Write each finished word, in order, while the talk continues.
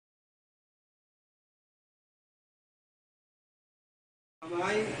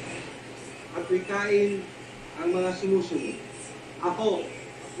Kamay at wikain ang mga sumusunod. Ako,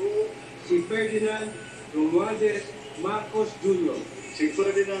 si Ferdinand Romualdez Marcos Jr. Si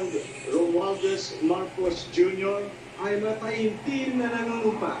Ferdinand Romualdez Marcos Jr. ay mataimtim na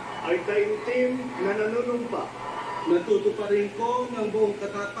nanunumpa. Natutuparin ko ng buong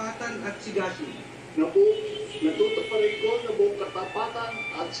katapatan at sigasig Natutuparin ko ng buong katapatan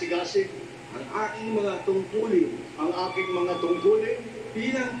at sigasig ang aking mga tungkulin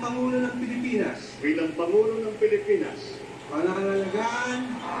bilang Pangulo ng Pilipinas. Pangangalagaan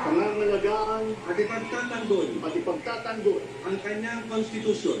at ipagtatanggol ang kanyang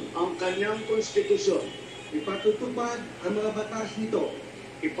konstitusyon. Ipatutupad ang mga batas nito.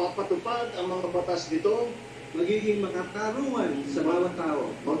 Magiging makatarungan sa bawat tao.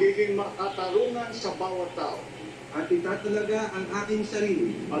 At itatalaga ang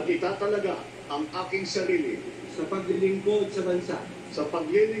aking sarili sa paglilingkod sa bansa.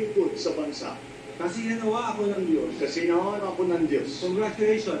 Kasi nawa ako ng Diyos.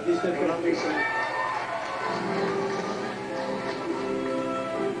 Congratulations, Mr. President.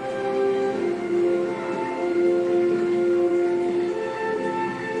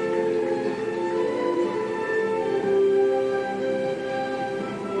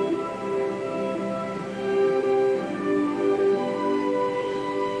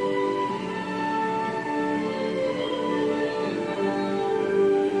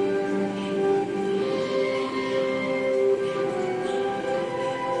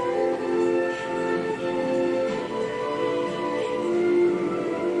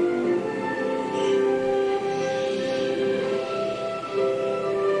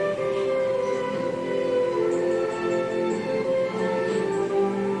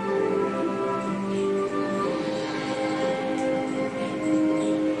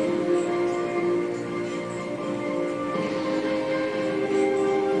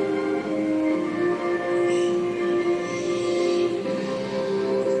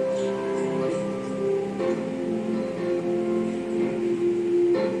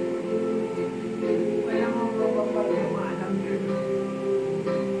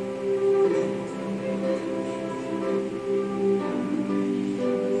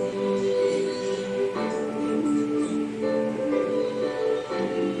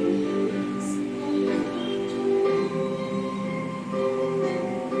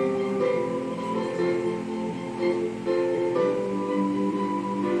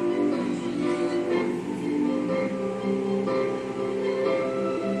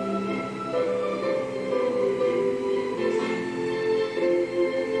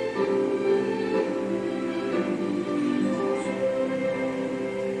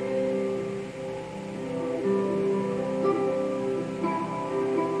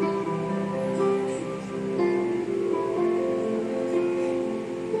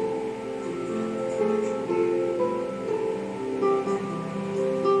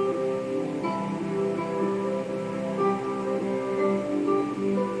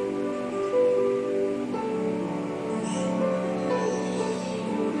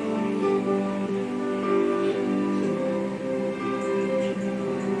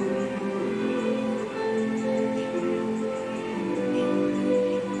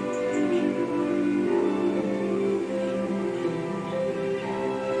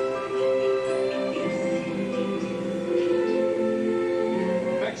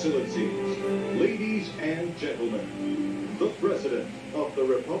 Excellencies, ladies and gentlemen, the President of the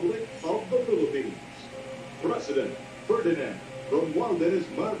Republic of the Philippines, President Ferdinand Romualdez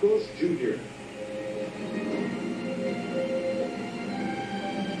Marcos Jr.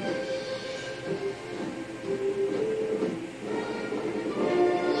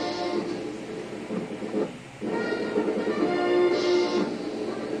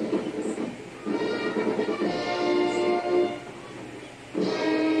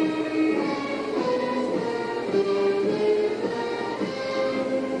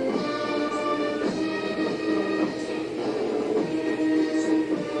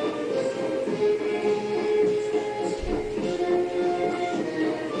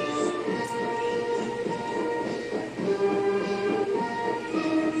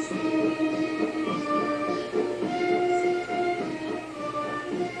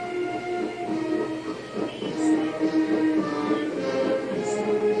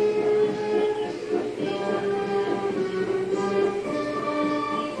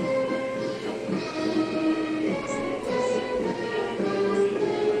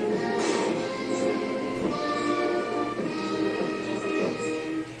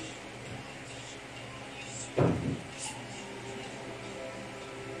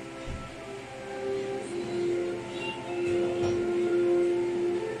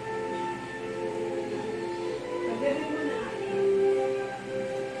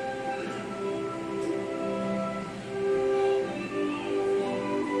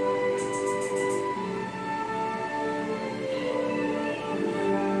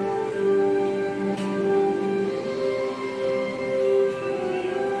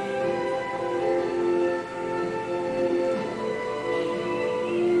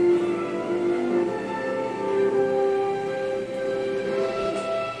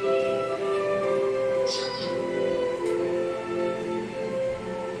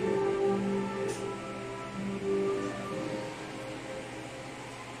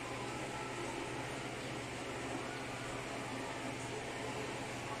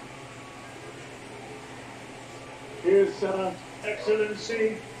 His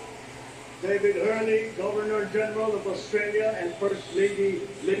Excellency David Hurley, Governor General of Australia, and First Lady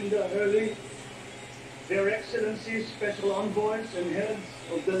Linda Hurley, Their Excellencies, Special Envoys, and Heads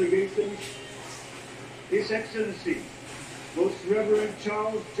of Delegations, His Excellency, Most Reverend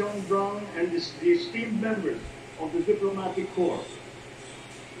Charles John Brown, and the esteemed members of the Diplomatic Corps,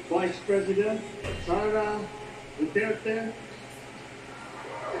 Vice President Sara Duterte,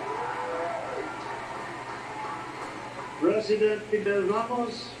 President Fidel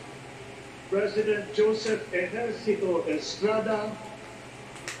Ramos, President Joseph Ejercito Estrada,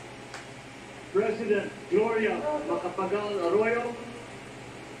 President Gloria Macapagal Arroyo,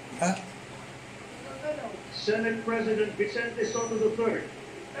 Senate President Vicente Soto III,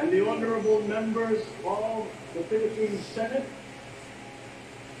 and the honorable members of the Philippine Senate,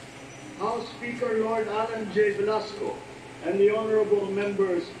 House Speaker Lord Alan J. Velasco, and the honorable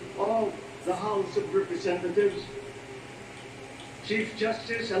members of the House of Representatives, Chief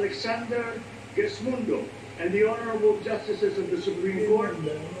Justice Alexander Gesmundo, and the honorable justices of the Supreme Court,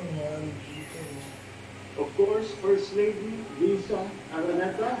 of course, First Lady Lisa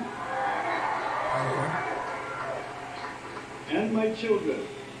Araneta, and my children,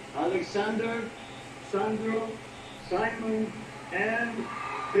 Alexander, Sandro, Simon, and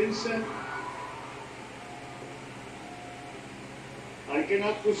Vincent. I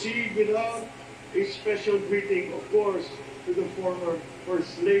cannot proceed without a special greeting, of course, to the former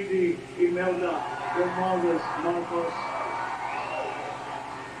First Lady Imelda Romualdez Marcos,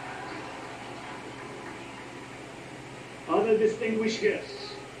 other distinguished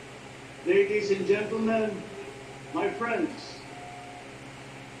guests, ladies and gentlemen, my friends,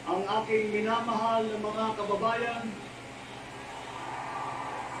 ang aking minamahal na mga kababayan,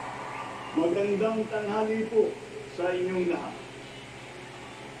 magandang tanghali po sa inyong lahat.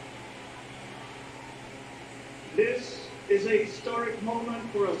 This is a historic moment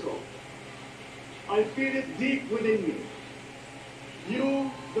for us all. I feel it deep within me.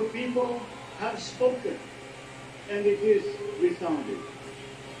 You, the people, have spoken, and it is resounding.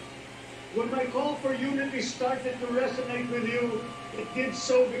 When my call for unity started to resonate with you, it did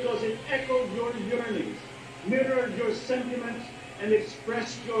so because it echoed your yearnings, mirrored your sentiments, and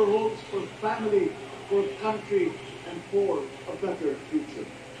expressed your hopes for family, for country, and for a better future.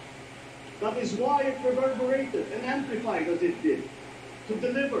 That is why it reverberated and amplified as it did, to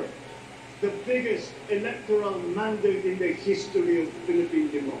deliver the biggest electoral mandate in the history of Philippine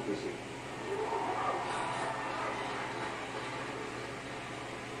democracy.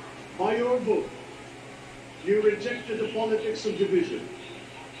 By your vote, you rejected the politics of division.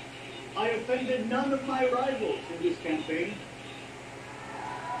 I offended none of my rivals in this campaign.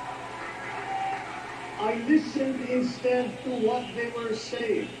 I listened instead to what they were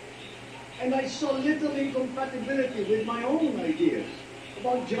saying. And I saw little incompatibility with my own ideas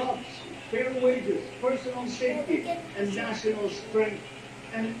about jobs, fair wages, personal safety, and national strength,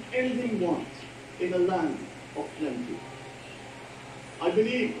 and ending want in a land of plenty. I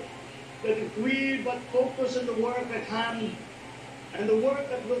believe that if we but focus on the work at hand and the work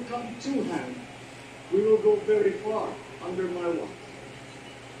that will come to hand, we will go very far under my watch.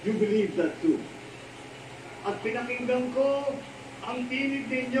 You believe that too. At pinakinggan ko ang tinig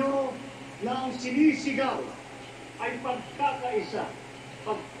ninyo na ang sinisigaw ay pagkakaisa,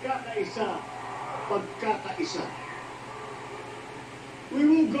 pagkakaisa, pagkakaisa. We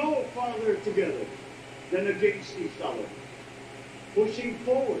will go farther together than against each other, pushing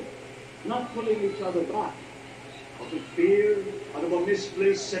forward, not pulling each other back, out of fear, out of a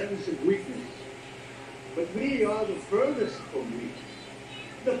misplaced sense of weakness. But we are the furthest from weakness.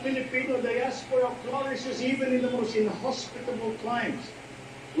 The Filipino diaspora flourishes even in the most inhospitable climes,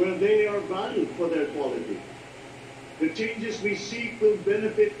 where they are valued for their quality. The changes we seek will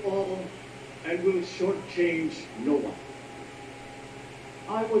benefit all and will shortchange no one.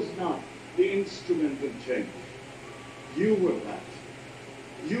 I was not the instrument of change. You were that.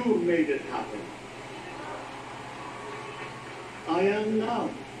 You made it happen. I am now.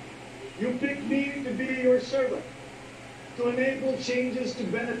 You picked me to be your servant, to enable changes to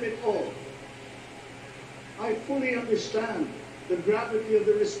benefit all. I fully understand the gravity of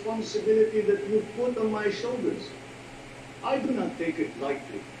the responsibility that you put on my shoulders. I do not take it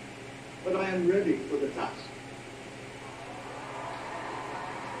lightly, but I am ready for the task.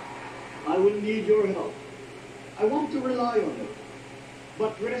 I will need your help. I want to rely on it.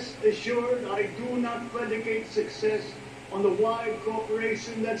 But rest assured, I do not predicate success on the wide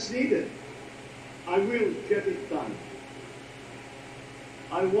cooperation that's needed. I will get it done.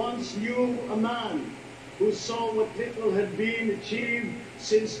 I once knew a man who saw what little had been achieved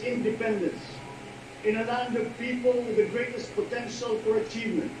since independence, in a land of people with the greatest potential for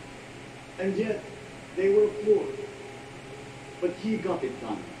achievement. And yet, they were poor. But he got it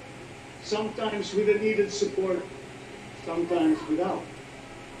done. Sometimes with the needed support, sometimes without.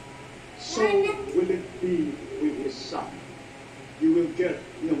 So will it be with his son. You will get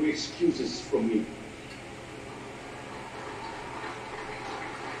no excuses from me.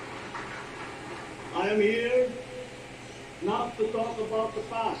 I am here not to talk about the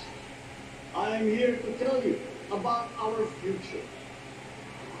past. I am here to tell you about our future.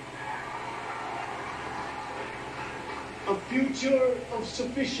 A future of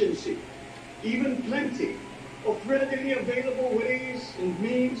sufficiency, even plenty, of readily available ways and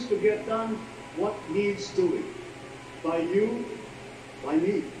means to get done what needs doing. By you, by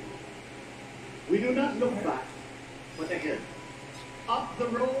me. We do not look back, but ahead. Up the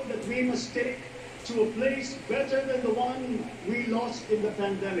road that we must take to a place better than the one we lost in the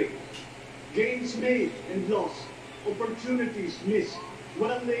pandemic. Gains made and lost, opportunities missed,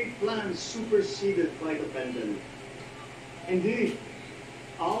 well-laid plans superseded by the pandemic. Indeed,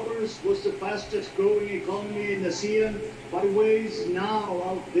 ours was the fastest growing economy in ASEAN by ways now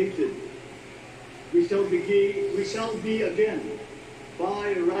outdated. We shall be again by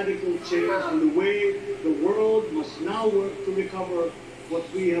a radical change in the way the world must now work to recover what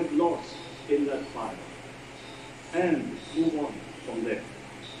we have lost in that fire and move on from there.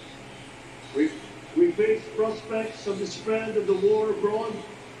 We face prospects of the spread of the war abroad,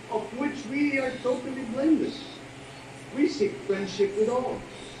 of which we are totally blameless. We seek friendship with all.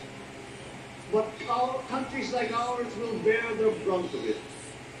 But countries like ours will bear the brunt of it.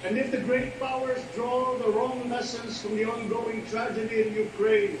 And if the great powers draw the wrong lessons from the ongoing tragedy in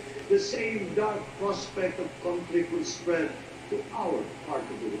Ukraine, the same dark prospect of conflict will spread to our part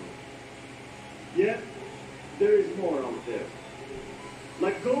of the world. Yet, there is more out there.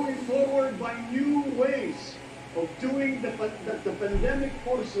 Like going forward by new ways of doing that the pandemic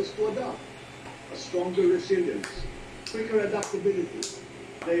forces to adopt. A stronger resilience, quicker adaptability.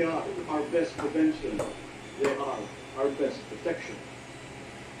 They are our best prevention. They are our best protection.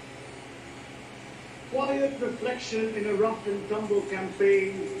 Quiet reflection in a rough and tumble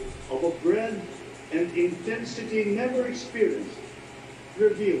campaign of a breadth and intensity never experienced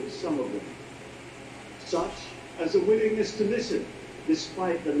reveals some of them. Such as a willingness to listen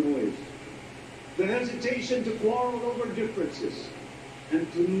despite the noise, the hesitation to quarrel over differences, and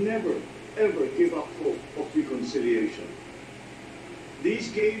to never, ever give up hope of reconciliation.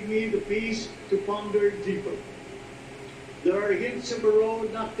 These gave me the peace to ponder deeper. There are hints of a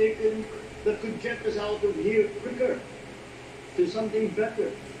road not taken that could get us out of here quicker to something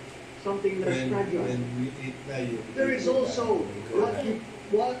better, something less fragile. There is also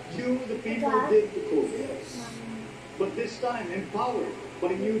what you, the people, did to cope. But this time empowered by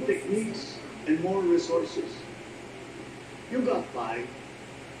new techniques and more resources. You got by,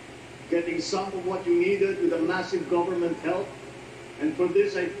 getting some of what you needed with a massive government help. And for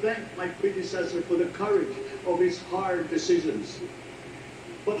this, I thank my predecessor for the courage of his hard decisions.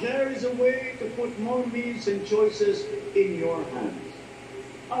 But there is a way to put more means and choices in your hands.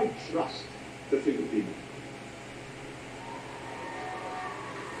 I trust the Filipinos.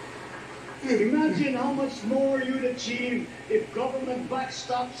 Imagine how much more you'd achieve if government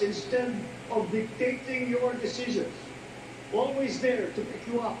backstops instead of dictating your decisions. Always there to pick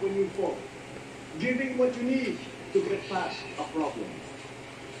you up when you fall. Giving what you need to get past a problem.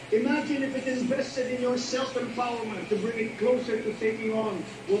 Imagine if it invested in your self-empowerment to bring it closer to taking on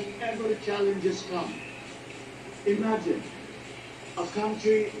whatever challenges come. Imagine a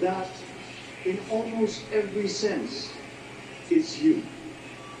country that, in almost every sense, is you.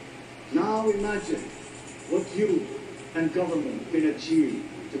 Now imagine what you and government can achieve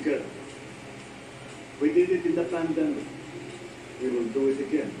together. We did it in the pandemic. We will do it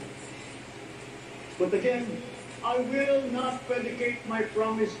again. But again, I will not predicate my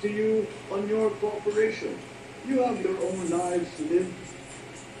promise to you on your cooperation. You have your own lives to live,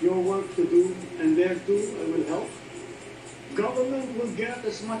 your work to do, and thereto I will help. Government will get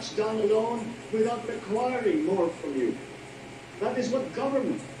as much done alone without requiring more from you. That is what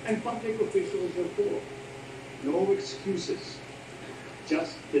government and public officials are for. No excuses.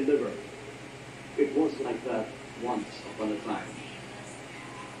 Just deliver. It was like that once upon a time.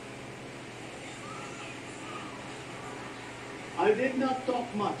 I did not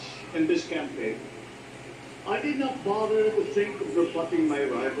talk much in this campaign. I did not bother to think of rebutting my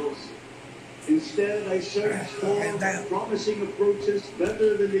rivals. Instead, I searched for promising approaches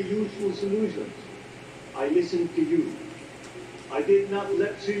better than the usual solutions. I listened to you. I did not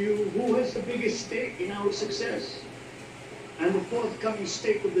lecture you who has the biggest stake in our success. And the forthcoming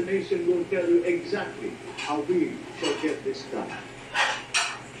State of the Nation will tell you exactly how we shall get this done.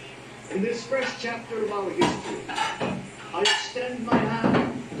 In this fresh chapter of our history, I extend my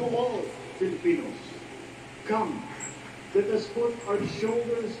hand to all Filipinos. Come, let us put our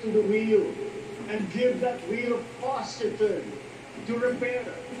shoulders to the wheel and give that wheel a faster turn to repair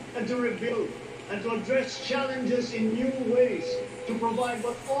and to rebuild and to address challenges in new ways to provide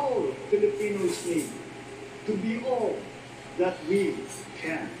what all Filipinos need, to be all that we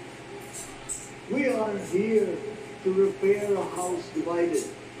can. We are here to repair a house divided,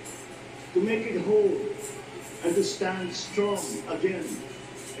 to make it whole, and to stand strong again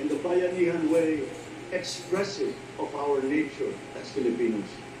in the Bayanihan way, expressive of our nature as Filipinos.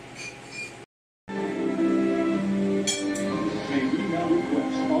 May we now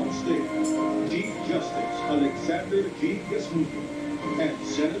request on stage Chief Justice Alexander G. Gasmuño and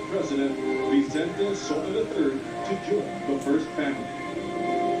Senate President Vicente Soto III to join the First Family.